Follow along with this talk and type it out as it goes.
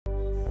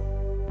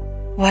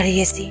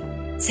Wari asi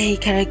sahi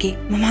kharagi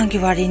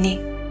mamanggi wari ni.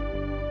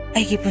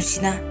 Aigi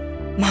punsina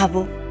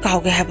mahabu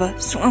kauge haba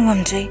sungam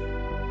ngamdre.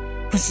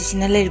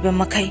 Punsisina leriba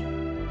makai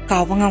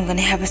kauba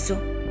ngamgane habasu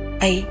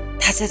ai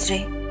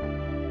thajadre.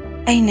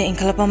 Aina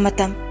inkalapa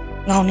matam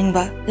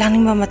ngauningba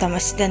langningba matam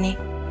asidani.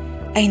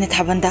 Aina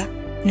thabanda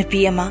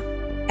nupi ama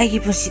aigi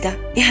punsida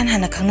ihan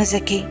hana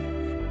khangnajaki.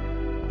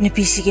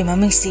 Nupi sige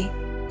mamingsi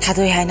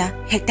thadoi haina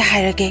hekta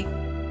hairage.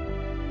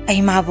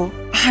 Ai mabu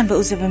ahanba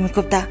uzaba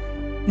mikupta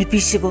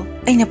nupi sibu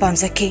aina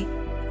pamjaki.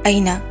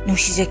 Aina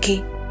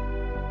nungsijaki.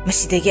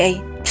 Masidagi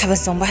ai thaban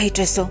songba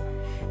haitraso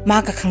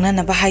maga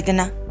khangnanaba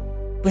haidana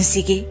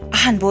punsigi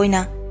ahanba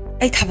oina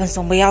ai thaban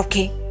songba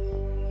yawki.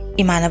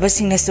 Imanaba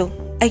singnasu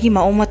aigi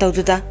maong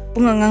matawduda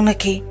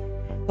pungangangnaki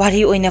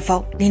wari oina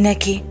faw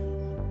linaki.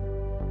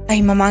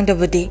 Ai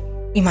mamangdabudi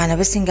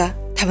imanaba singa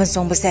thaban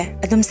songbase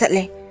adum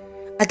satle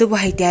adubu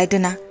haite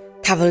aiduna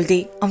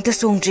thabaldi amta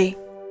songdri.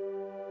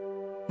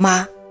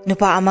 Ma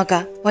nupa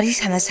amaga wari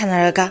sana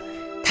sanaraga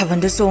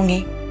thabandu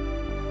songi.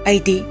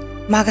 Aidi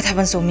maga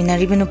thaban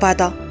songminariba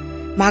nupado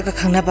maga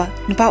khangnaba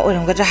nupa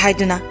oiramgadra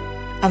haiduna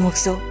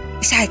amukso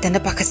isa haitanda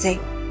pakhase.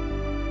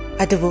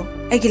 Adubu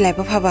aigi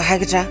laiba phaba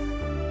haigadra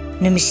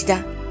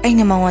numisida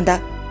aina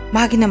mawanda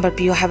magi number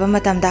piyo haba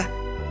matamda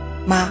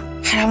ma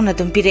harauna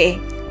dum pire.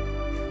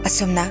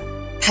 Asumna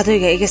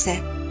thadoiga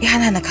igase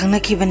ihan hana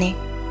khangnakibani.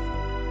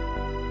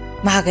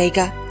 Maga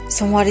iga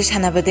somwari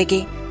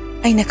sanabadagi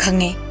aina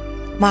khange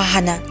ma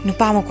hana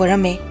nupa ma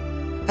korame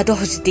ado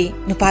hujidi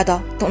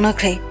nupado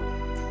toknakhre.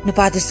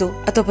 Nupadusu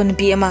atopa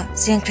nupi ama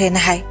sengkhre na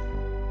hai.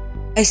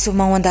 Aisu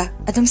mawanda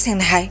adum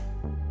sengna hai.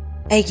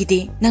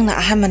 Aigidi nangna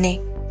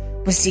ahamane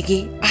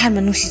punsigi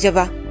ahanma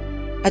nungsijaba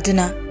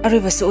aduna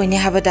arubasu oine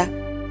habada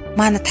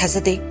mana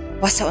thajade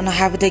wasaona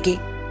habadagi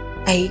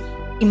ai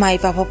imai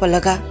papa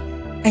palaga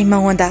ai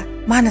mawanda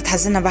mana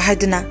thajana ba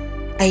haiduna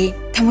ai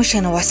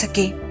thamusena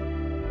wasake.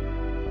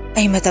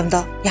 Ai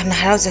matamda yamna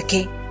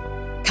haraujake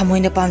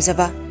thamoina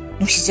pamjaba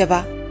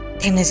nungsijaba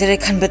thengnajare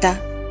khanbada.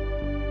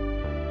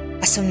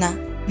 Asumna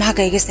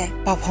maga igase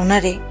paw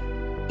phaunare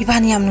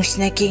ibani yam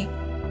nungsinaki.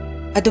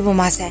 Adubu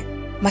mase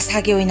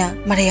masage oina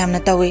marayamna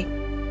tawe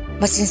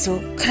machinsu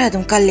khara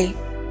dum kalli.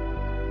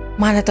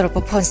 Mana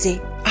toropa phonse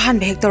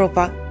ahanba hek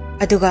toropa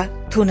aduga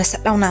thuna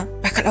satlauna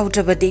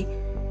pakhatlaudrabadi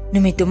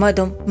numituma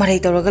dum marai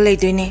toroga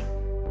leidoine.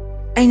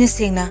 Aina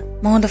sengna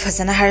maonda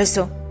fajana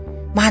haraso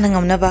mana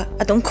ngamnaba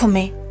adum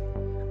khome.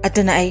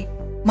 Aduna ai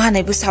mana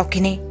ibu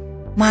saukini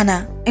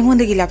mana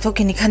engondagi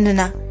lapthokini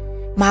khanduna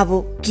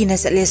mabu kina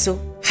satlesu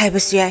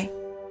haibasu yai.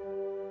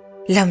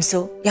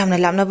 Lamso yamna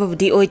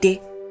lamnababudi oide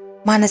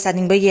mana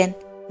saningba yen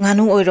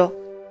nganu oiro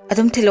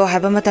adum thilo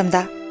haba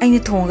matamda aina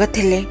thonga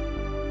thille.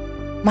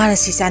 Mana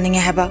si saninge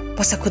haba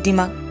posa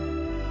khudima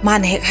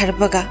mana hek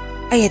harbaga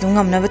ai adum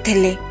ngamnaba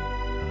thille.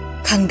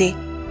 Khangde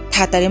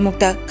tha tare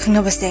mukta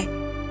khangnabase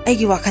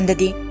aigi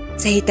wakhandadi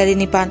sahi tare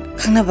nipan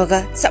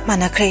khangnabaga sap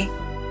manakhre.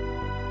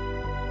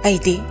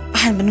 Aidi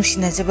ahanba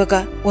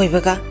nungsinajaba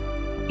oibaga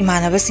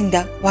imanaba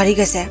singda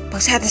warigase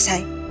paksada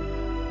sai.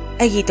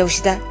 Aigi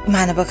tawsida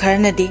imanaba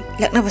kharanadi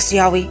laknabasu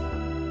yawi.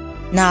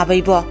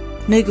 Nabaibo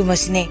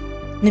noigumasine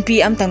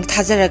nupi amtang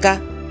thajaraga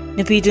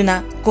nupi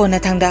duna kona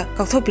thangda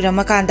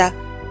kakthopirama kanda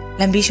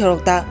lambi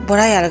sorokta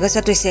bora yaraga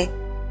chatoise.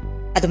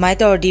 Adumai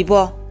tordi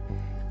bo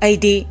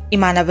aidi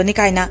imanabani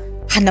kaina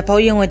hanna paw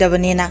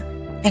yengoidabanena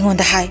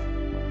engonda hai.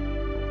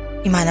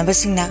 Imanaba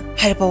singna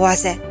hairpa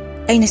wase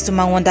aina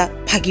sumangonda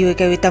phagi oi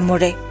kai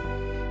tamure.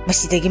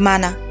 Masidagi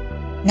mana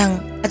nang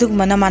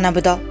adugumana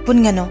manabado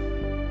pungano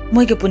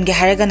moiga punge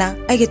haragana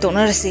aige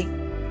toknarasi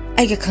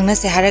aige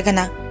khangnase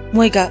haragana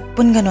moiga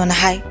pungano na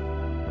hai.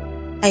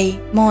 Ai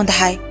monda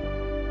hai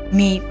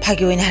mi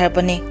phagi oina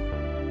harapane.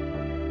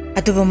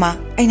 Adubuma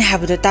aina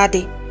habado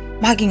tade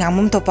magi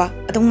ngamum topa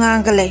adum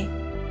ngangale.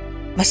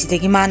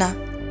 Masidagi mana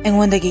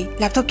engondagi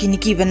laptop kini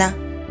kibana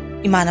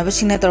imanaba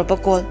singna toropa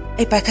call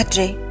ai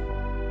paikhatre.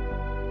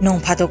 Nong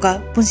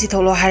phadoka punsi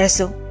tholo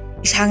harasu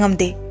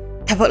isangamde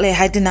thabak le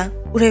haiduna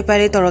urei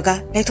pare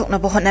toroga leithokna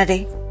ba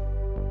honare.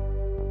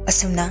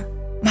 Asumna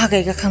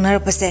magaiga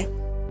khangnarapase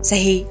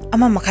sahi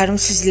ama makharum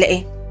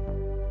sujile.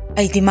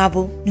 Aidi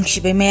mabu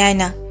nungsibai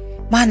mayaina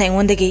mana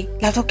engondagi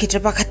laptop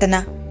kitrapa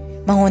khatana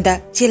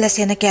mangonda chela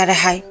sena kyara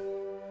hai.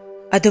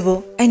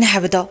 Adubu aina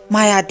habado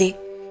mayade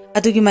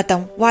adugi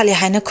matam wale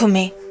haina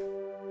khume.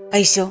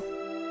 Aiso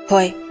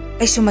hoi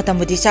aisu matam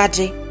budi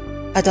chadre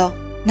ado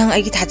nang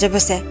aigi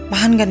thajabase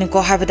mahangani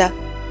ko habada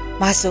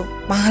maso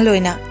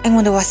mahaloina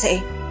engonda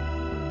wasae.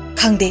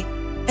 Khangde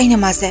aina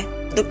mase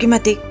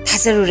dokimatik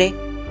thajarure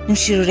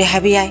nungsirure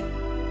habiyai.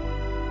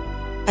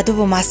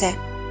 Adubu mase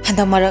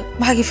handamara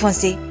magi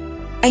phone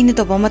aina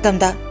toba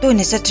matamda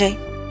toine chatre.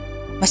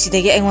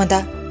 Masidagi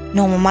engonda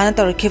noma mana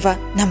torkhiba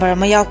number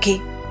ama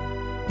yawki.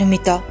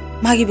 Numito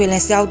magi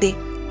balance yawde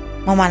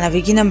mamana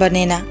bigi number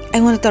nena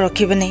engonda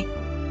torkhibane.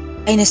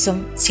 Aina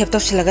sum save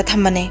tawsilaga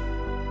thambane.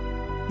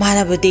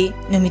 Mana budi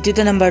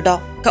numituda number do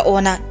ka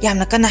ona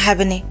yamna kana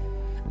habane.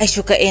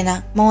 Aisu ka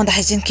ena maonda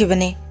hajin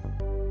khibane.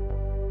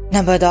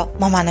 Number do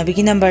mamana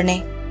bigi number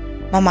ne.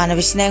 Mamana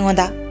bisina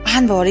engonda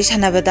ahanba wari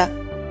sanabada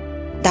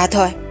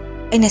dathoi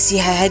aina si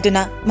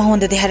haiduna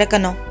mahonda de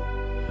harakano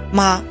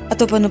ma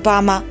atopa nupa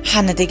ama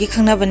hana degi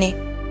khangnabane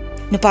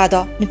nupa do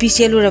nupi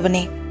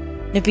selurabane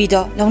nupi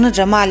do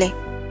launadra male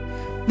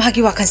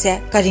magi wakhanse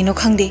karino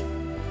khangde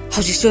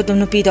haujisu dum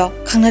nupi do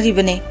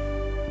khangnaribane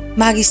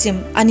magi sim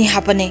ani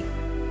hapane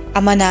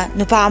amana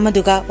nupa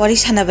amaduga wari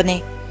sanabane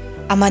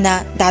amana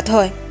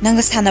dathoi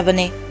nanga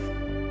sanabane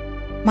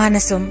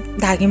manasum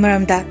dagi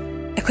maramda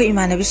ekhoi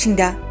imanabi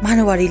singda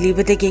mana wari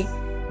libadegi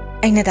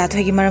aina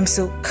dathoi gi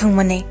maramsu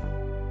khangmane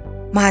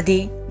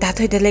madi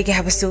dathoi da lege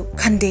habasu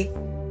khande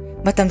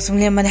matam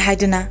sumle mane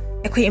haiduna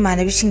ekhoi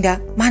imanabi singda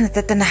mana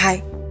tatana hai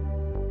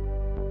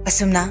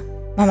asumna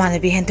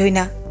mamanabi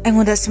hentoina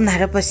aingonda sumna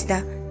harapasida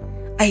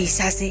ai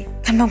sase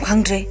khanbam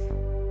khangdre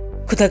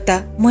khudakta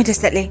moida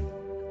satle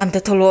amta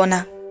tholoona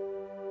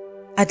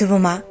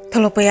adubuma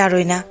tholopa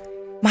yaroina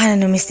mana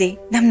numisi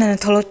namnana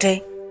tholoktre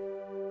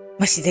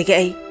masidagi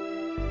ai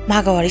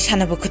maga wari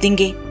sanaba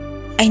khudingi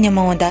aina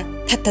maonda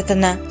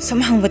thattatana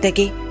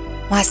sumhangbadagi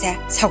mase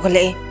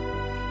saugale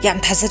yam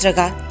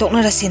thajadraga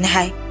toknarasina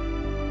hai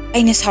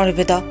aina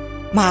sauribado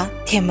ma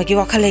themagi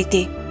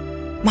wakhalaiti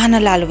mana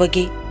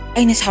lalubagi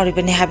aina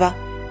sauribane haba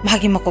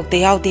magi makokta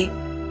yaude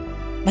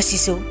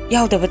masisu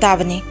yaudaba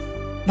tabani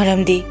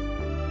maramdi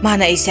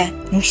mana isa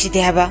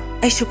nungside haba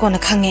aisu kona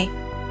khange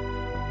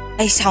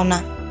ai sauna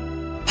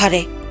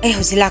phare ai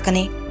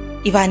hozilakani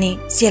ibani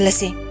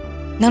selase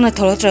nangna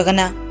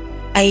tholotragana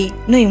ai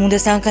noi munda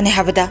sangkane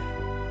habada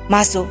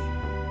masu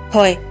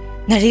hoi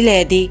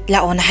nariledi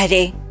laona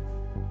haire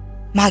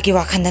magi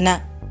wakhandana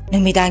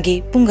numidangi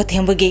punga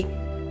thembagi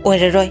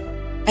oiraroi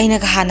aina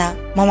ga hana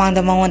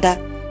mamangda mangonda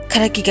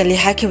kharaki gali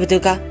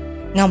hakibuduga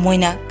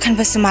ngamoina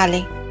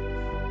khanbasmale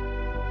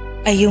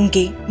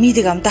ayumgi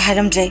midigam ta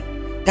haramdre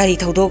gari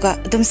thodoga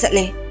adum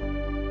satle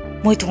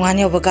moi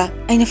thungane obaga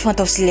aina phone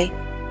tawsile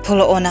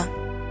tholo ona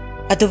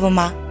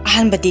adubuma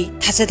ahanbadi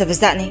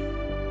thajadabazani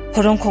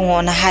horon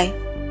khongona hai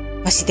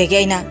masidagi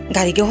aina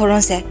gari ge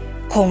horonse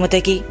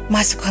khomodagi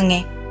masu khange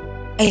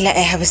aila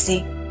e habasi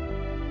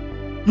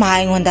ma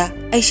aingonda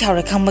ai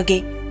shawra khambagi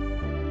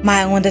ma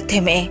aingonda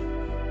theme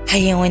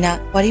hayengoina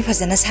wari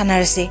phajana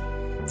sanarase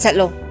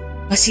chatlo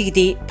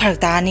ngasigidi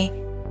pharaktaani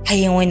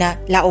hayengoina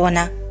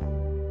laona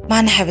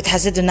mana haba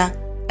thajaduna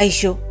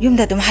aishu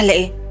yumda dum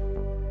halae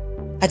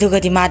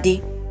adugadi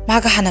madi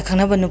maga hana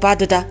khangnaba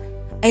nupaduda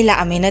ai la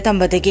amena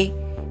tambadagi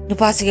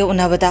nupasige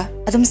unabada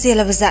adum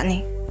selabazani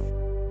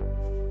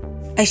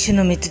aishu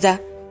numituda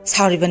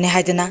sauribane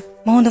haidana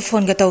maonda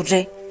phone ga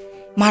tawdre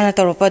mana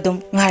tawropa dum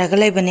ngaraga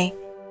leibane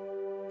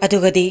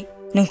adugadi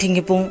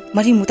nungthingi pung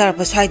mari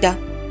mutarpa swaida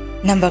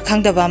number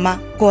khangdaba ma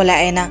kola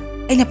ena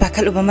aina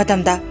pakhaluba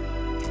matamda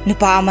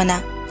nupa amana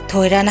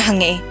thoirana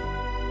hange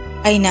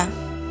aina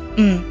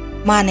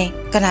mane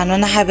kanano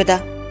na habada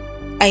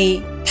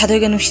ai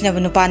thadoiga nungsinaba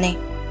nupane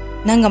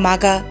nanga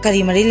maga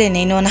kari mari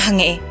lene no na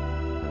hange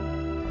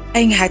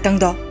ai ngai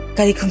tangdo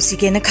kari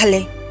khumsige na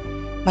khale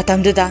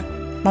matamduda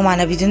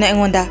mamana biduna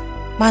engonda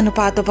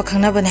manupa to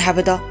pakhangnabane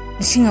habado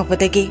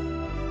nisingapodagi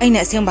aina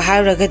asengba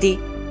haragadi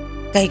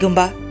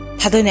kaigumba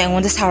thadoina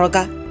engonda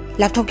sauraga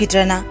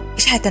lapthokitrana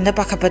isaitanda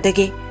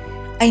pakhapadagi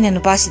aina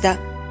nupasida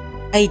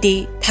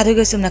aidi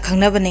thadoiga sumna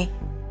khangnabane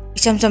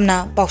ichamchamna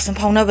pausum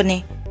phaunabane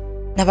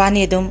nabani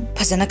edum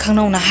phajana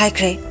khangnauna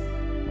haikhre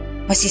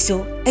masisu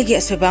agi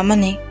asweba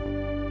amani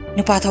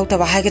nupa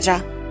thauktaba haigadra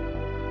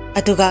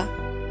aduga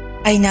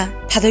aina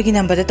thadoigi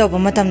number da toba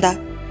matamda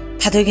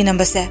thadoigi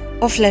number se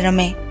offline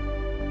rame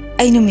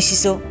ainu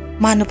misisu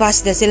ma nupa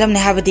sida selamne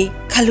habadi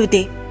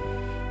khalude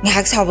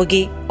ngahak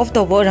sawagi off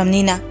toba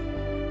ramnina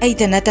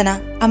aida natana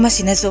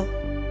amasinasu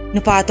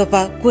nupa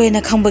topa koena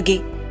khangbagi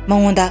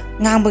mangonda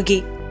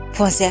ngangbagi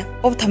phone se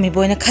off thami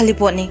boina khali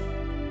potni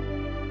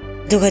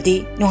dugadi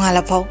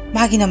nongala phau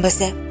magi number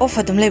se off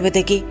adum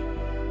lebadagi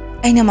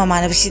aina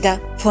mamanabsida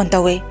phone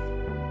tawe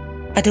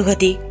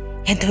adugadi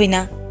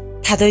henthoina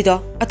thadoido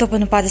atopa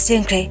nupa da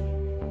sengkhre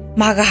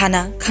maga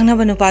hana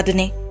khangnaba nupa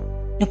dune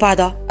nupa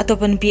do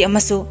atopa nupi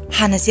amasu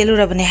hana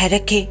selurabane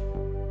hairakhe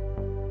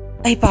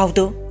ai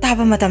paudo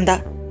taba matamda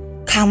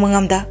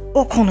khangmangamda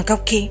o khongna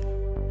kapkhe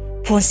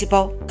phone si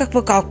pau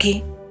kakpa kawkhe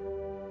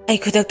ai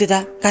khudaktuda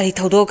gari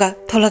thodoga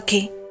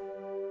tholakhe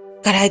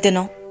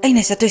karaidano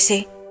aina satoise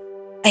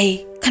ai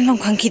khanbam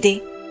khangkhide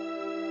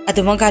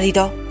aduma gari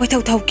do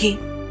koithau thauki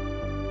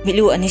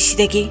milu ani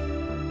sidagi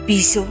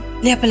bisu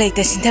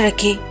lepalaita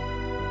sintarakhe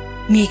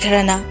mi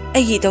kharana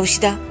ai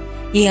dosida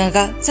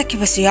yenga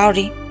sakibasu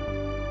yauri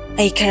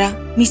ai khara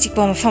mi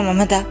sikpa mafam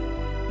amada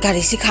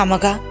gari si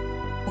khamaga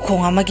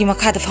khong amagi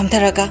makhada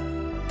famtharaga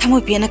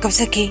thamoi piana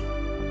kapsakhe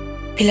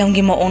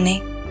filamgi maone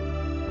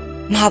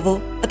mabu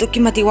aduki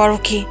mati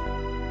waruki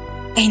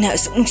aina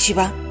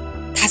asungsiba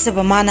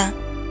thasaba mana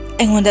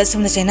aingonda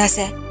sumna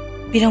chainase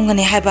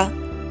piramgane haiba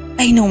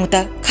ai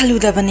nomata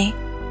khaludabane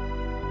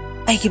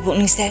aigi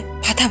bukningse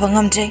phathaba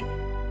ngamdre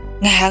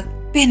ngahak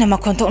pena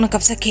makhon thokna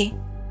kapsakhe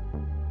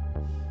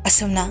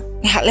asumna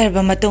ngahak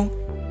lerba matung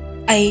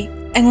ai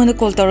aingonda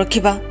call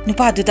tawrakhiba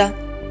nupa duda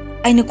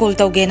aina call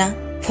tawgena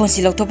phone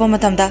si loktopa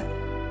matamda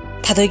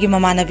thadoigi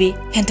mamanabi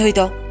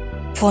henthoido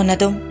phone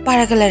adum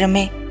paraga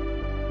larame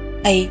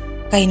ai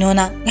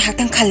kainona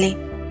ngahaktan khalli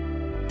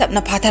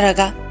tapna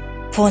phatharaga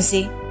phone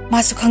si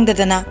masu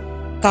khangdadana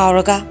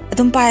kawraga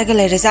adum paraga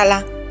lairajala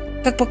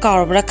kakpa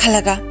kawrabra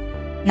khalaga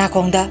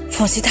nakongda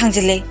phone si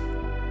thangjile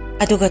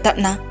aduga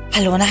tapna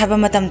halona haba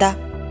matamda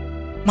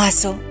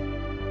masu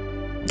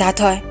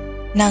dathoi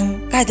nang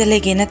kaida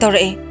lege na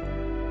tore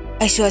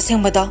aisu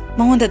asengbada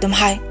mangonda dum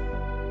hai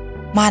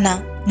mana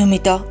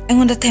numito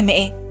engonda theme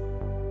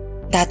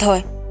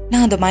dathoi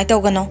nang do mai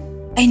tawgano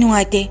ai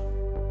nungaite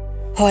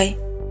hoi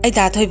ai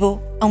dathoi bo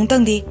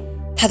amtang di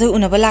thadoi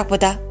unaba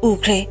lakpada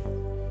ukhre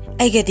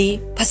aigadi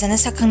phasana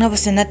sakhangna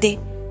basunate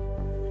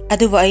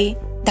aduba ai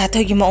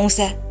dathoi gi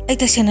maungse ai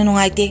ta sena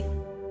nungaite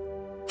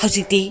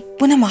hojikti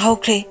puna ma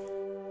hawkhre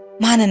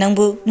mana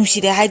nangbu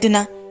nungside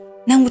haiduna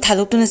nangbu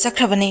thadoktuna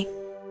sakhrabane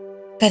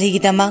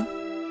karigidama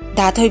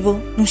dathoi bu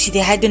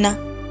nungside haiduna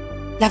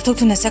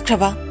lapthoktuna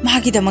sakhraba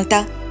mahagidamakta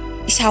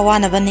isa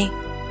wanabane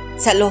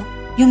satlo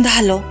yumda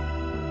hallo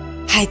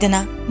haidana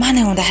mana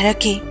ngonda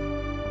harakki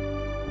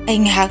ai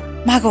ngahak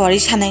maga wari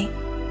sanai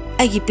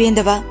aigi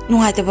pendaba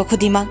nungaitaba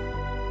khudima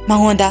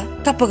mangonda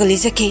kappaga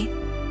lijaki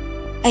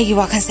aigi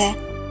wakhanse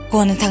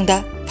kona thangda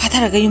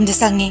phatharaga yumda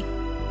sangi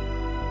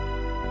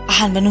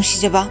ahanba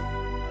nungsijaba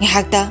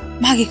ngahakta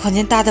magi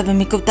khonjen tadaba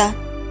mikupta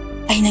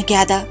aina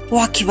gyada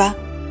wakhiba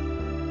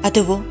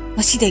adubu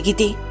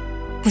ngasidagidi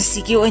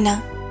punsigi oina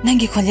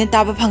nangi khonjen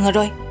taba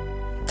phangaroi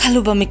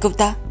khaluba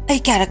mikupta ai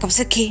kyara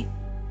kapsakhi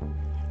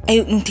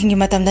ayuk nungtingi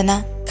matamdana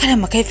khara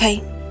makai phai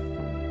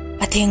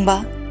athengba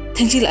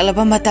thengsil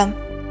alaba matam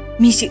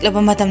mi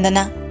siklaba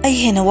matamdana ai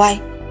hena wai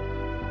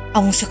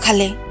amusu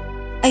khale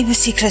ai bu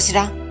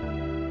sikrasira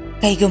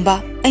kaigumba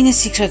aina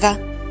sikraga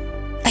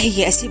ai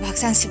ge asi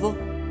bhaksang sibu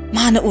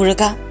mana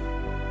uraga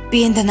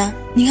pendana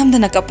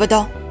ningamdana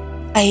kapado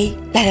ai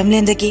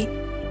lairamlendagi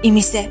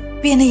imise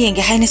pena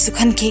yenge haina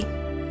sukhanki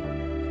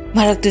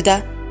maraktuda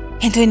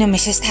hentoina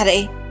message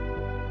tharae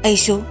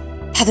aisu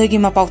thadogi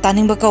mapau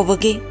taningba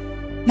kawbagi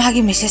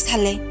magi message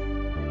thale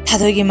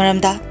thadogi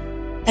maramda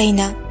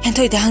aina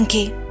hentoida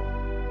hangki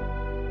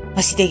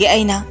masidegi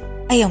aina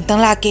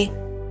ayamtang lake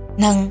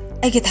nang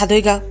aige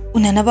thadoiga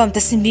unanaba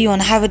amta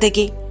sinbiyona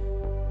habadagi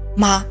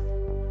ma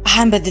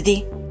ahanbadadi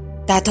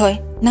dathoi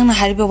nangna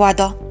hariba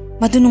wado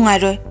madu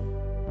nungairoi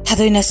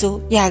thadoina su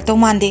yaktaw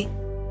mande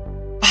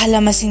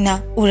ahalama singna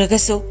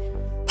uragasu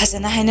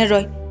phasana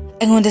hainaroi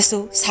engonda su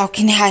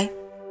saukini hai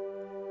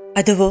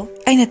adubo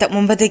aina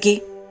takmombadagi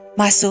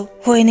masu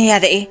hoina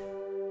yarae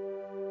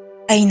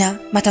aina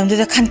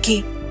matamduda khanki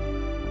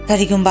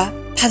karigumba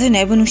thadoina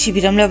ebu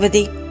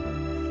nungsibiramlabadi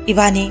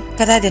ibani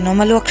kadada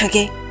noma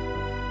lokhrage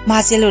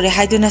ma chelore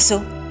haiduna su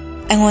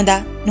engonda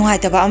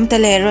nungaitaba amta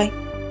leroi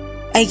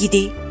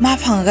aigidi ma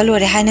phangaga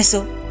lore haina su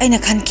aina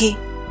khanki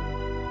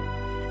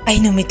ai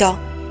numito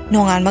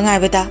nongan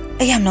bangaibada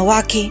ayamna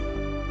waki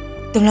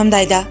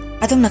tumlamdaida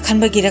adumna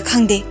khanbagira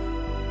khangde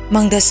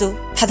mangdasu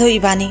thado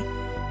ibani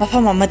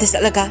mafam amada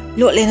satlaga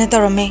lotlena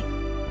torame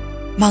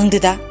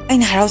mangduda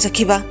aina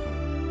harawjakhiba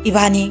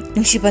ibani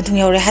nungsibanthung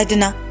yore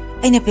haiduna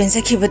aina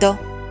pensakibado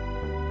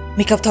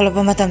mikap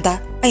tholaba matamda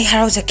ai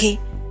harawjakhi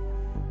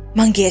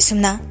mangi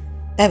asumna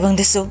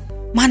taibangdasu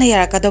mana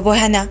yarakadabo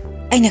hana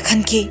aina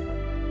khanki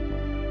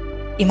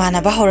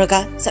imana ba horaga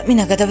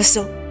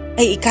sapminagadabasu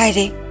ai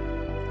ikaire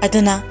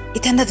aduna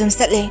ithanda dum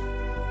satle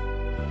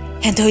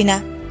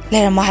hentoina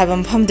lerama haba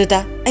mafamduda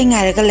ai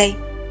ngairaga lei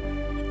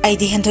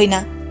aidi hentoina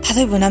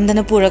thadoi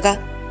bunamdana puraga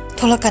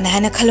tholakana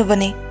hana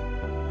khalubane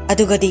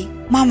adugadi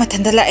mama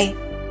thanda lae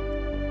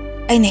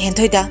aina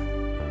hentoida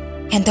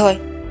hentoi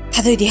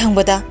thadoi di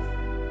hangbada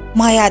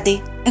mayade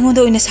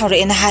engonda oina saure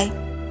ena hai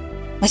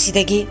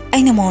masidagi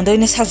aina monda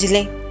oina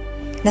saujile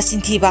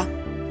nasinthiba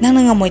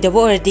nangna ngamoidabo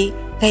ordi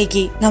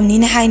kaigi ngamni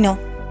na haino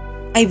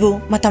aibu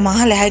matama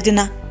hale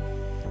haiduna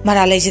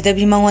mara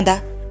lejidabi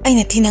mangonda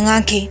aina thina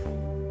ngangki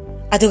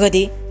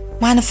adugadi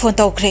mana phone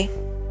tawkhre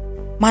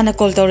mana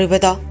call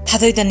tawribada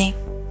thadoidani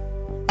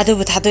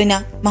adubu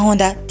thadoina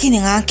mangonda thina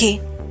ngangki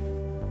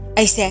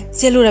aise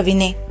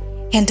selurabine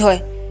henthoi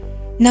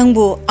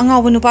nangbu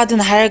angawu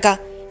nupaduna haraga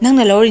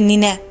nangna lorini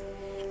ne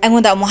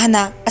angonda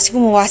mohana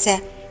asigumu wase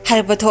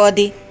harba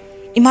thoadi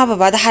ima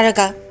baba da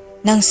haraga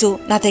nangsu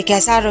nate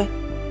kya saro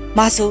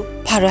masu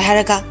pharo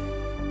haraga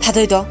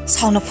thadoido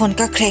sauna phone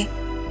kakre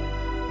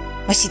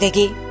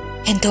masidagi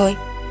henthoi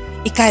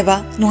ikaiba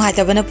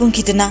nungaidabana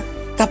pungkiduna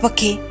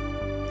kapakhi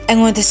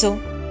angondasu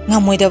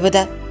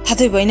ngamoidabada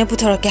thadoiba ina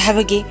puthorake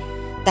habagi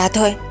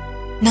dathoi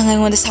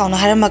nangaingonda sauna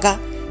haramaga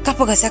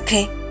kapaga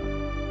sakre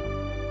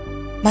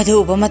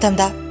madu uba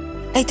matamda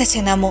ai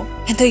tasenamo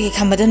henthoi gi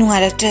khambada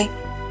nungairaktre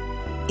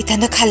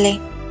ithanda khalle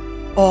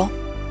o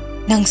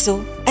nangsu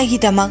aigi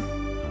damak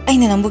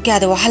aina nambu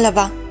kyada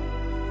wahalaba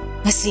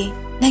ngasi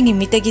nangi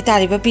mitagi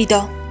tariba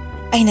pido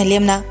aina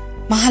lemna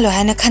mahalo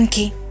hana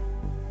khanki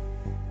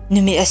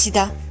numi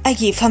asida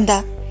aigi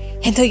famda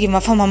henthoi gi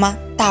mafam mama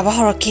taba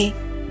horakhi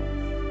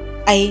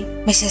ai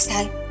message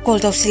thai call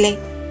tawsile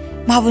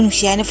mabu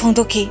nungsi aina phone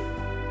tokhi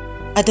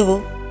adubu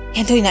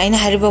henthoi na aina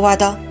hariba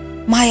wada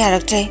ma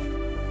yaraktre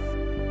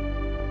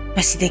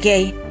masidagi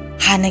ai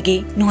हानगी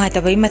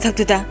नुंगाइतबई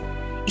मथक्तुदा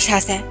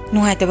इसासे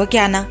नुंगाइतब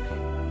क्याना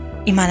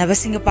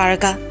इमानबसिंग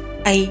पारगा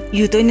आई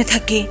यु तोइना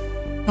थक्की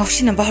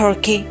ngausinaba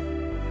horki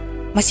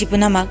masi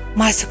punamak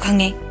masu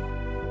khange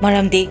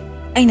maramdi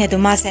aina du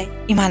mase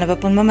imanaba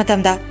punma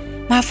matamda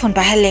ma phone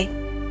pa halle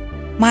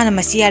mana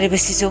masi yare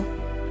basiso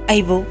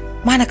aibu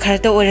mana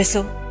kharata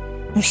oiraso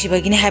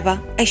nungsibagine haba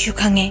aishu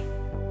khange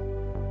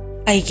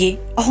aigi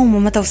ahom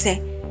matause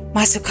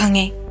masu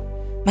khange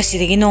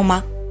masidagi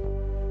noma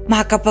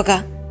ma kapaga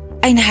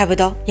aina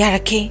habado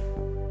yarakhi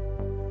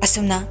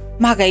asumna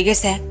maga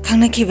igase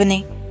khangna khibane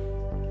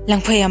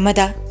langphai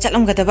amada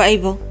chalomgadaba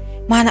aibu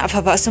mana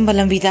afaba asumba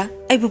lambida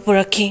aibu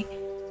purakhi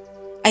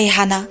ai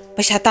hana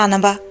paisa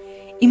tanaba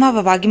ima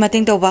baba gi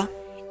mateng toba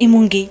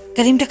imungi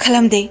karimta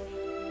khalamde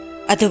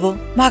adubo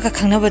maga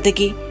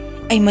khangnabadagi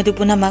ai madu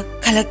punama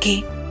khalakhi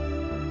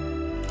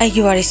ai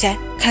gi warisa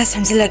khara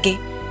samjilage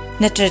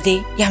natradi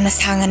yamna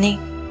sangani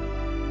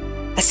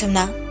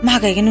asumna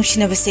maga gi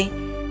nungsinabase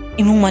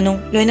imung manung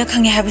loina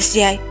khangye habasi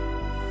ai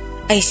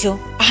aiso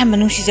ahan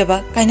manung sijaba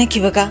kaina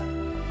kibaga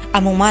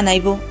amung mana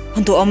aibu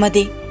hundu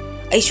amadi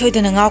ai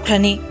soidana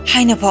ngawkhrani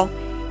haina phau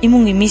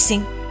imungi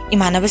mising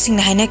imanabasing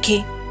na haina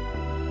khi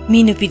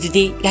mi nupi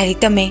dudi lairik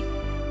tame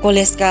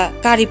college ka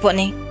kari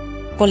potni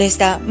college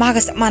da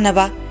maga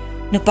samanaba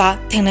nupa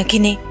thengna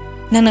khini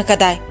nangna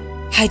kadai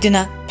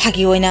haiduna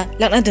phagi oina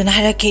lakna duna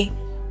harakhi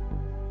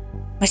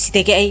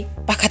masidege ai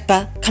pakhatpa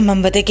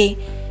khamambadege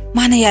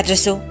mana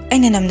yadraso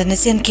aina namdana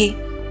senkhi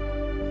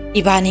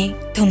ibani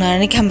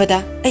thunarani khambada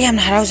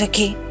ayamna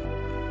harawjakhi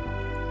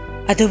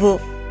adubu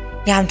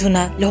yam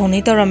thuna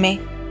lohoni torame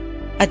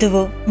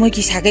adubo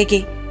moigi sagege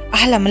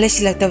ahala male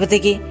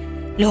silaktabadegi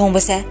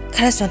luhongbase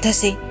khara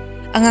sonthasi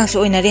angangsu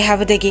oinari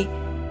habadegi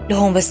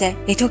luhongbase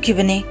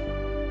yaithokibane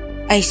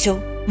aiso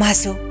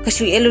maso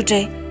kasu eludre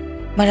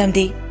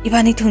maramdi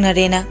ibani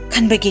thunarena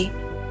khanbagi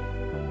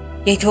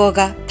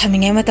yaithoga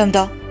thaminge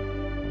matamda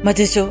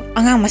madusu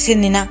angang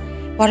masinina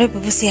waroi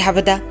pupusi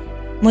habada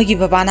moigi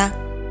babana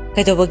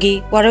kaidobagi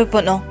waroi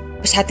potno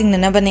pasating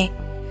nanabane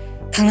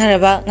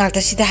khangnaraba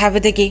ngaktasida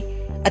habadegi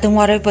adum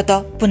waroi poto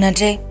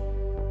punadre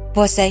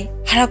Bosai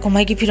hara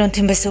komai gi piron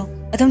thimbasu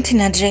adum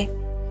thinadre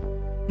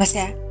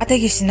masa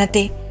atagi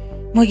sinate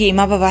mogi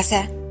ima baba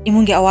sa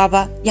imungi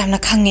awaba yamna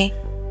khange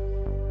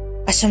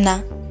asumna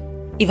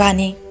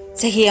ibani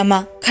sahi ama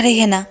khare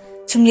hena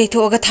chumlei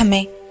thoga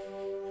thame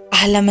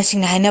ahalla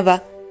masing hainaba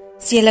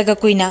sielaga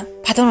kuina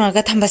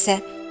phatonarga thambase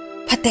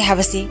phatte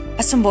habasi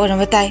asumbo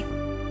oramba tai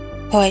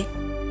hoi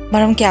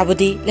maram kya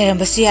budi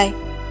lerambasi ai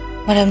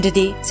maram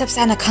dudi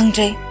sapsana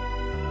khangdre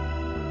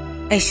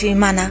aisu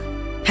imana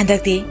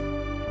handakti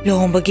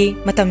luhongbagi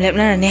matam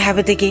lepnarani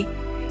habadagi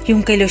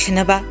yum kai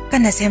losinaba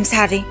kana sem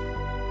sari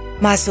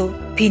masu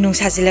phinung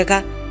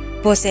sajilaga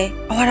pose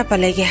awara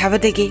palege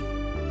habadagi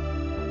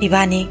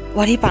ibani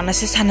wari pana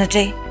su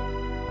sanadre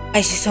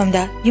aisi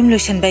somda yum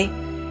losinbai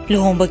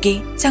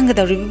luhongbagi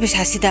changadawri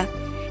bisasida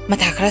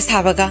matha khara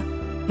sabaga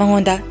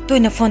mangonda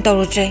toina phone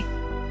tawrudre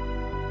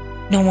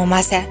nomo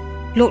masa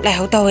lok lai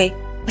hawtawe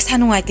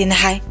masanu ngaiti na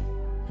hai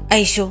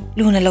aisu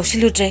luna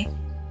lawsiludre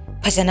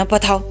phajana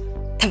pathau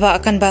thaba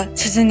akanba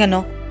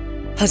sujingano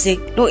Hojik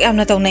lok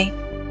yamna tawnai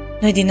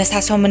noidi na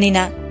sa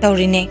somanina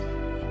tawrine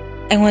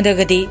aingonda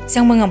gadi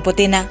changbangam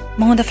potena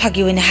mangonda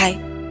phagi oina hai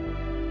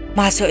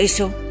maso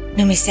isu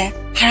numise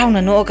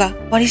harawna nooga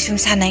wari sum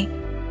sanai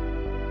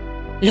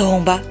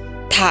luhongba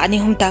tha ani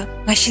humta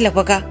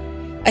ngasilakbaga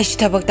aisu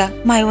thabakta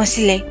mai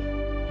wansile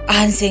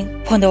ahansing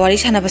phonda wari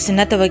sanabasin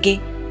natabagi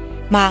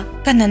ma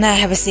kanna na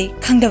habasi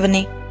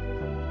khangdabani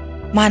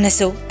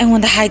manaso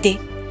aingonda haide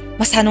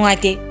masanu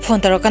ngaite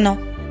phone tarokano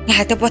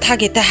ngahakta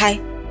pothage ta hai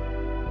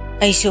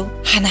aisu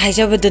hana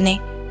haijabadune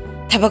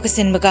thabak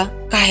sinbaga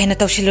kahena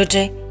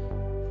tawsiludre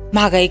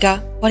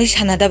magaiga wari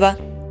sanadaba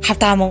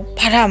haptamu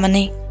phara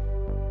amani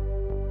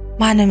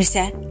manu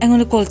mise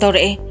aingon call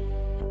tawre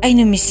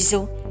ainu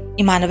misisu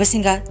imanaba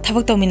singa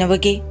thabak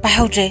tawminabagi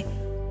pahaudre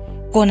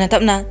kona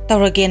tapna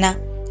tawragena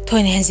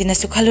thoina henjina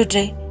su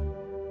khaludre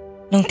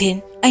nungthin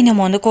aina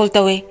mon call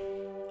tawe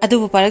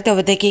adubu parak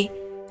tawdagi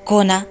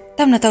kona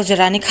tamna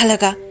tawjarani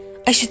khalaga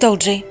aisu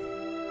tawdre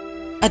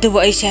adubu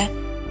aisha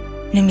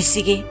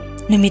numisigi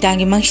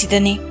numidangi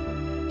mangsidani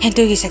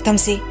hentogi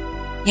saktamsi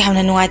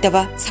yamna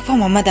nungaitaba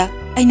safam amada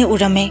aina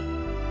urame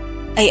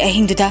ai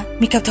ahingduda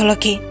mikap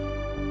tholaki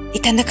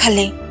itanda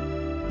khale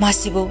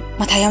masibu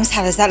mathayam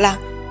sarazala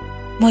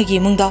moigi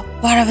mungdo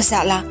waraba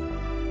sala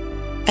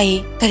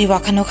ai kari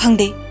wakhano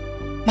khangde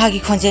magi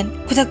khonjen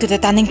kudak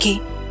taningki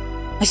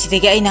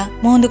masidegi aina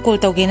mondo call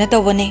tawgena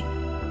tawbane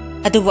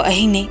adubu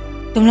ahingni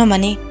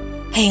tumlamani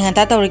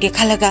hayinganta tawrige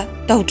khalaga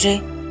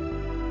tawdre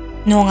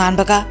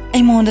nonganbaga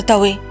ai mondo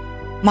tawe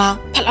ma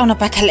phalawna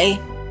pakhale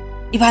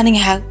ibani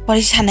ha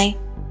parisanai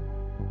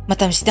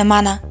matam sida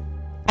mana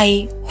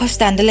ai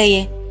hospital da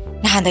leye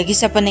nahandagi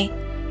sapane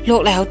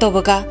lok lai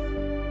hawtobaga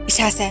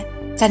isase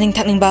chaning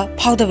thakningba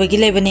phawdabagi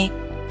lebane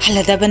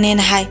haladabane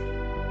na hai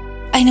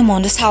aina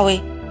monda sawe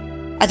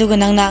aduga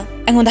nangna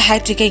aingonda hai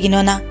trike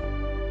ginona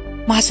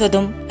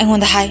masodum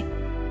aingonda hai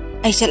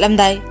ai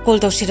chatlamdai call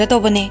tawsira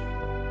tawbane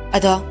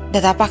Ado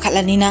dada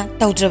pakhatlani na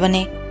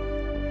tawdrabane.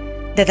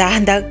 Dada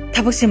handak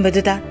thabak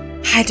simbadudha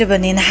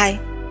haidrabane na hai.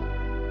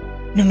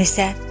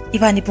 Numitse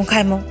ibani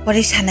pungkhai mo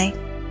wari sanai.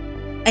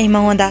 Ai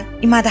mangonda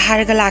imada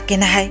haraga lake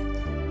na hai.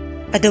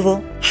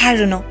 Adubo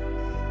haruno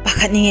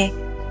pakhatninge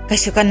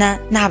kaisu kana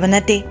naba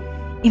nate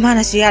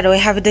imana su yaroi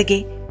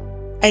habadagi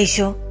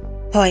aisho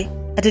hoi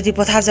adudi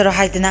pothajaro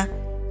haidana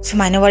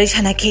sumaina wari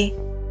sanakhi.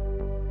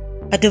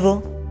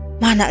 Adubo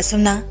mana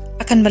asumna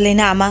akanba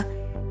leina ama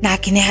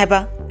nakine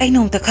haba ai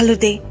nomta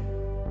khalude.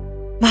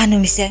 Ma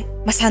numitse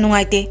masa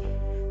nungaite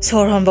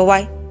sor honba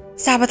wai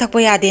saba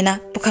thakpa yade na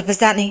pukhatpa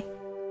jatni.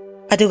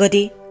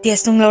 Adugadi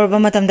test nung lawrba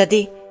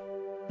matamdadi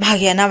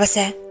magi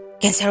anabase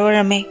cancer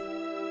orame.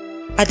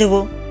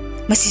 Adubo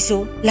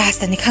masisu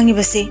last ani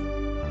khangibase.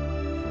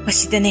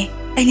 Masidane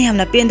aini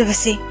hamna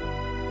pendabase.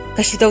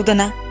 Kashi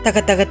tawdana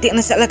taga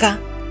tekna chatlaga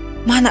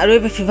mana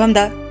aroiba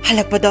fibamda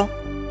halakpado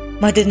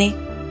maduni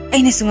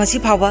aina sunga si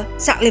phaba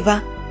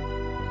sakliba.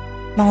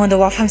 Mangonda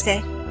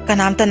wafamse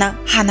kanamtana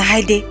hana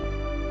haide.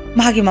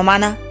 Magi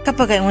mamana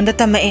kapaga ingonda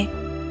tamae.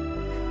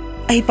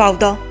 Ai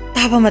pawdo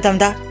taba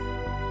matamda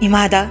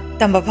imada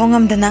tamba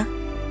phongamdana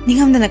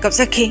ningamdana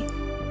kapsakhi.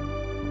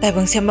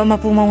 Taibang semba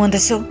mapu mangonda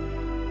su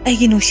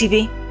aigi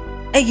nungsibi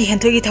aigi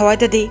henthogi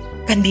thawaidadi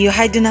kanbiyu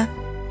haiduna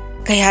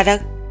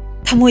kayarak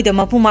thamoida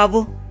mapu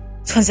mabu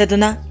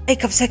sonjaduna ai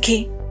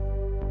kapsakhi.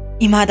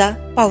 Imada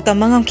pawta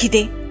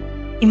mangamkhide.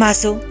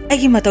 Imasu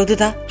aigi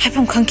matawduda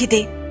haifam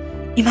khangkhide.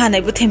 Imana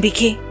ibu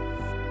thembikhi.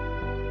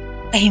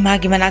 Ai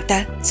magi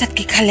manakta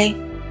satki khale.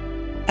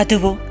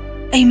 Adubo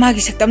ai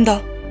magi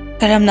saktamdo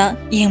karamna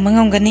yengma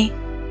ngamgani.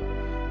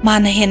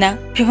 Mana hena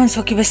phibam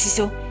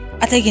sokibasisu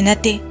atagi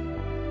nate.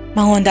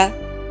 Mangonda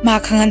ma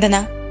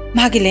khangandana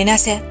magi leina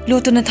se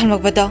lotuna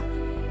thamlakbado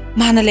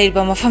mana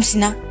leirba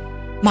mafamsina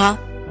ma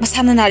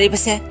masana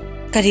naribase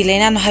kari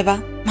leina no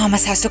haiba ma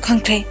masasu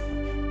khangthre.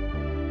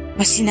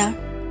 Masina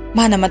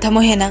mana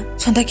mathamo hena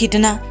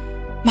sondakiduna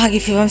magi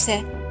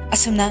phibamse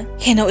asumna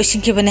hena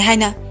oisinkibane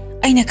haina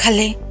aina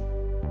khale.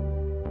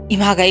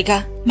 Imaga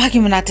iga magi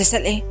manate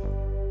sale.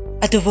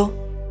 Adubo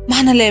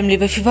mana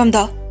lemliba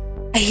phibamdo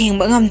ai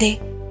yengba ngamde.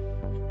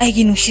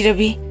 Aigi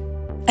nungsirabi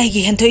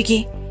aigi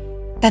hentoigi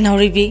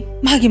tanauribi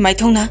magi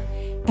maithongna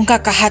pungka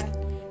kahat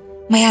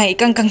maya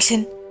ikang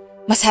kangsin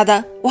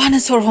masada wana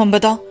sor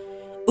hombado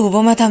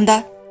uba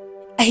matamda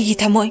aigi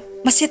thamoi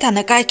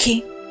masetana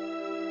kaikhi.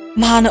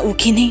 Mana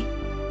ukhini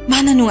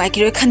mana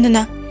nungaikiroi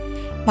khanduna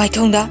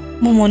maithongda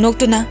momo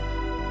noktuna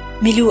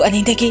milu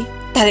anindagi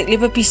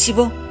tarekliba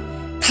pisibo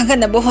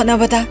khanganaba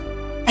honabada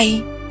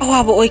ai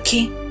awaba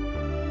oikhi.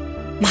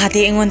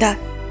 Mahade engonda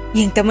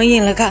yengtama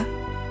yenglaga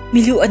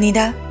milu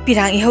anida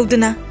pirang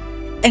ihoduna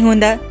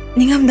engonda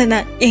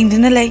ningamdana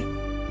yengduna lay.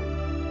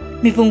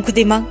 Mipung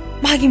kudimak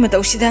magi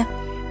matawsida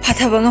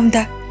phathaba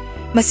ngamda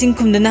masing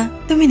khumduna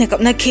tumina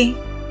kapnakhi.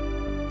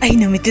 Ai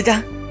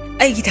numituda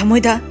aigi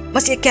thamoida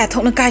mase kya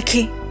thokna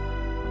kaikhi.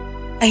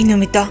 Ai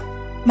numita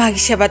magi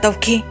seba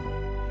tawkhi.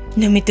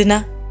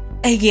 Numituna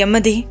aigi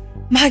amadi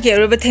magi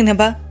aroba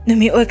thengnaba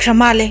numi oikhra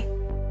male.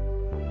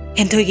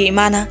 Henthoigi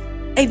imana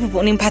aibu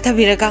pukning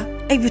phathabiraga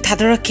aibu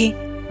thadorakhi.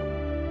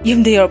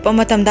 Yumda yorpa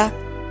matamda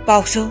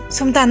pausu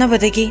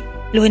somtanabadagi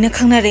loina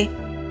khangnare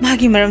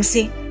magi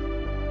maramsi.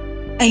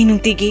 Ai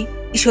nungtigi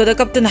isoda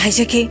kaptuna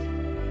haisakhi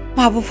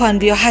mabu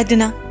phanbiyo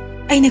haiduna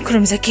aina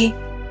khurumjakhi.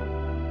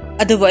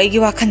 Adubo aigi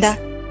wakhanda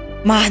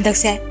ma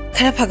handakse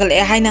khara phagale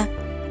haina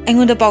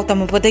aingonda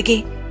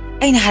pautamapodagi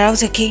aina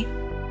haraujaki.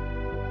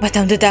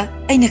 Matamduda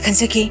aina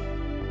khansaki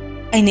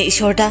aina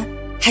isorda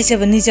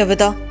haijaba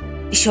nijabado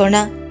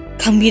isorna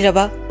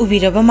khangbiraba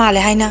ubiraba male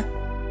haina.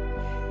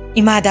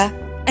 Imada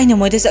aina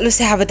moida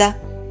chaluse habada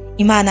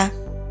imana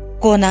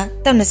kona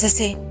tamna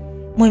chase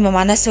moi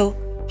mamana so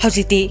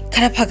hojiti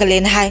khara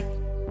phagale na hai.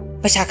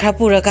 Paisa khara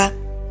puraga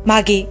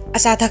magi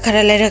asatha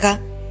khara leraga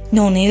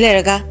noni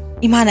leraga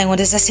imana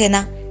ngonda chase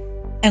na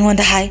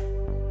engonda hai.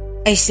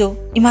 Aisu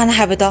imana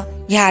habado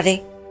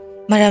yare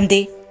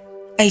maramdi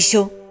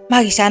aisu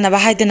magi sanaba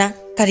haiduna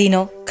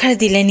karino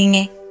kharadi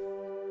leninge.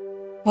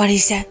 Wari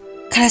se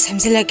khara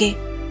samjilage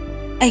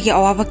aigi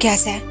awaba kya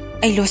se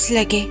ai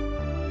losilage.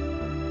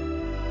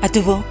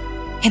 Adubo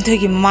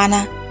hentoigi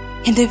mamana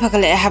hentoi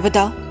phagale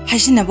habado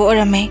haisinaba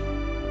orame.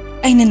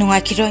 Aina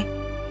nungaikiroi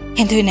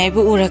hentoi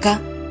naibu uraga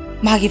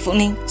magi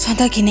pukning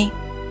sondakini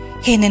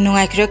hena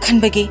nungaikiroi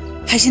khanbagi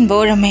haisinba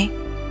orame.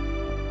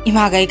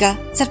 Imagaiga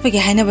chatpagi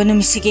hainaba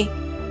numisigi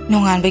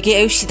nonganbagi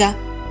ayusida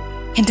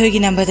hentoigi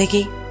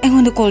nambadagi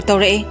aingonda call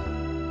tawrae.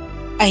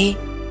 Ai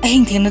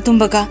ahing thengna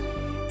tumbaga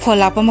phone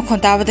lapa makhon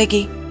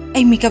tabadagi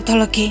ai makeup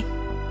tholakhi.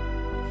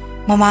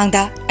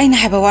 Mamangda aina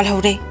haiba wal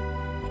hore.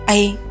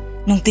 Ai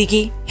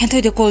nungtigi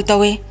hentoida call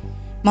tawe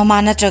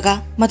mama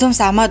natraga madom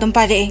sama adum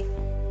pare.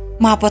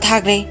 Ma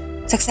pothagre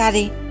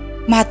saksari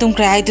ma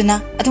tumkra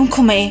aiduna adum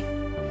khumae.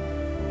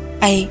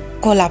 Ai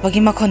call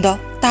lapagi makhondo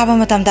taba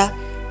matamda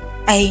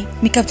ai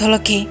makeup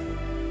tholakhi.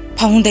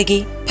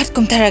 Phamungdagi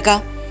phatkum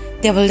tharaga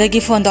table dagi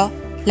phone do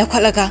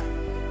lakhalaga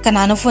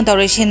kanano phone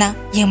tawresena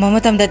yengma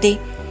matamdadi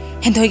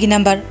hentoigi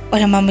number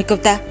orama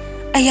makeup ta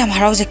ayam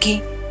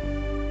haraujaki.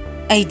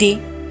 aidi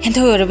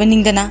hentoi oraba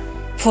ningdana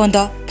phone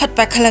do phat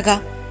pakhalaga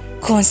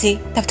khon se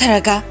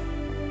taptharaga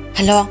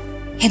hello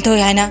hentoi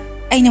haina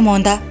aina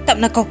monda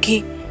tapna kokki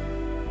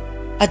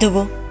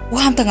adubo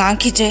waham ta ngang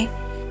khije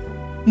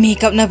mi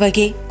kapna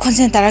bagi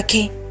khonsen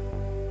tarakhi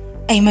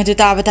ai madu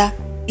tabada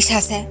isa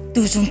se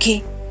tu jungki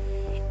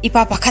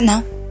ipa pakhana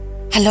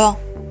hello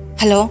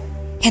hello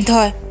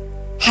hentoi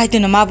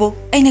haiduna mabu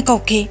aina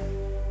kokki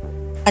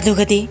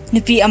adugadi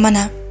nupi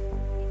amana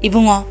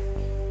ibungo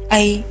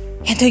ai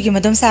hentoi gi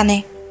madam sane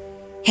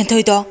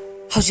hentoi do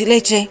hauji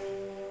letre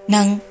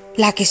nang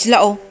lake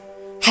silao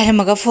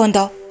hairamaga phone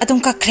do adum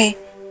kakre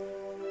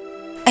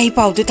ai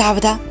paudu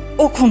tabada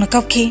o khona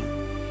kapki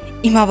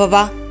ima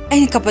baba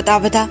aina kapata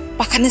bada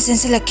pakhana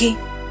senselaki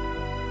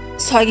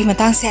soigi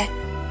matang se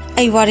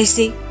ai wari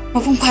si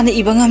mapung phana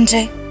iba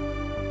ngamjre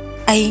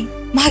ai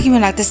magi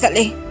manakta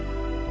sale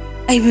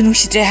ai bu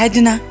nungsidre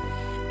haiduna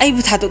ai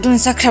bu thadokduna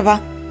sakraba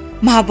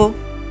mabu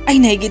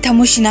aina gi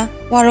thamusina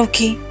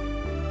waroki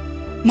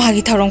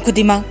magi tharom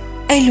kudima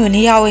ai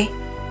loni yawe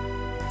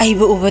ai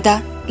bu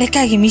ubada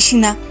lekai gi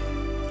misina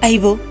ai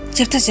bu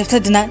chepta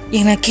duna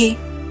yengnaki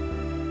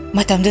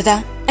matamdada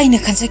aina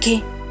khansaki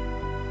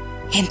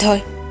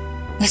hentoi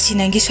ngasi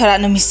nangi sorat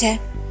numitse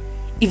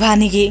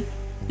ibanigi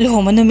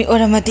luhongba numit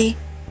oiramadi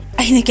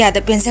aina kya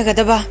da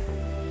pensagadaba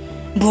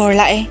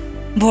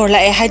bor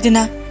lae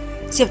haiduna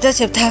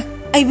chepta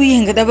ai bu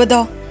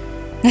yengadabado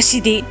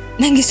ngasi di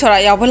nangi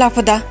sorat yawba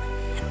lakpada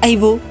ai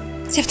bu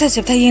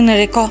chepta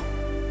yengnare ko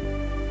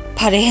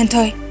phare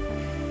hentoi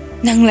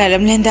nang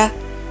lairam lenda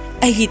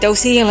ai gi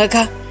tause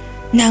yenglaga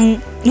nang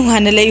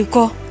nungana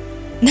leiko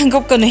nang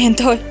gop kanu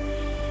hentoi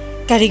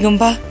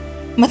karigumba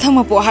mathang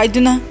mapo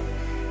haiduna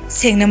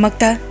sengna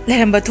makta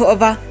leramba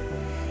thoaba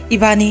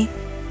ibani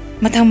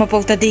mathang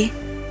mapoktadi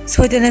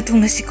soidana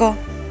thungnasiko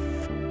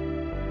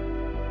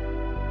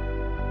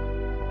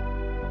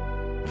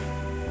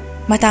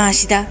matang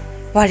asida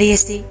wari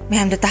asi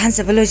mehamda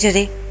tahansaba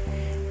lojare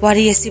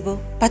wari asibu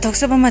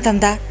pathoksaba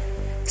matamda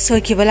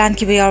soikiba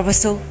lankiba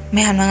yarbaso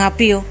mehamna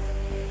ngapiyo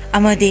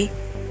amadi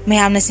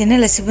mehamna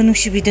channel asibu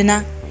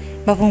nungsibiduna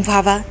mapung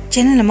phaba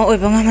channel ama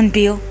oiba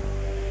ngamhanbiyu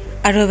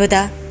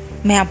arobada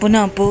meham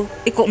puna ampu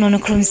ikoknono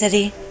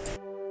khurumjari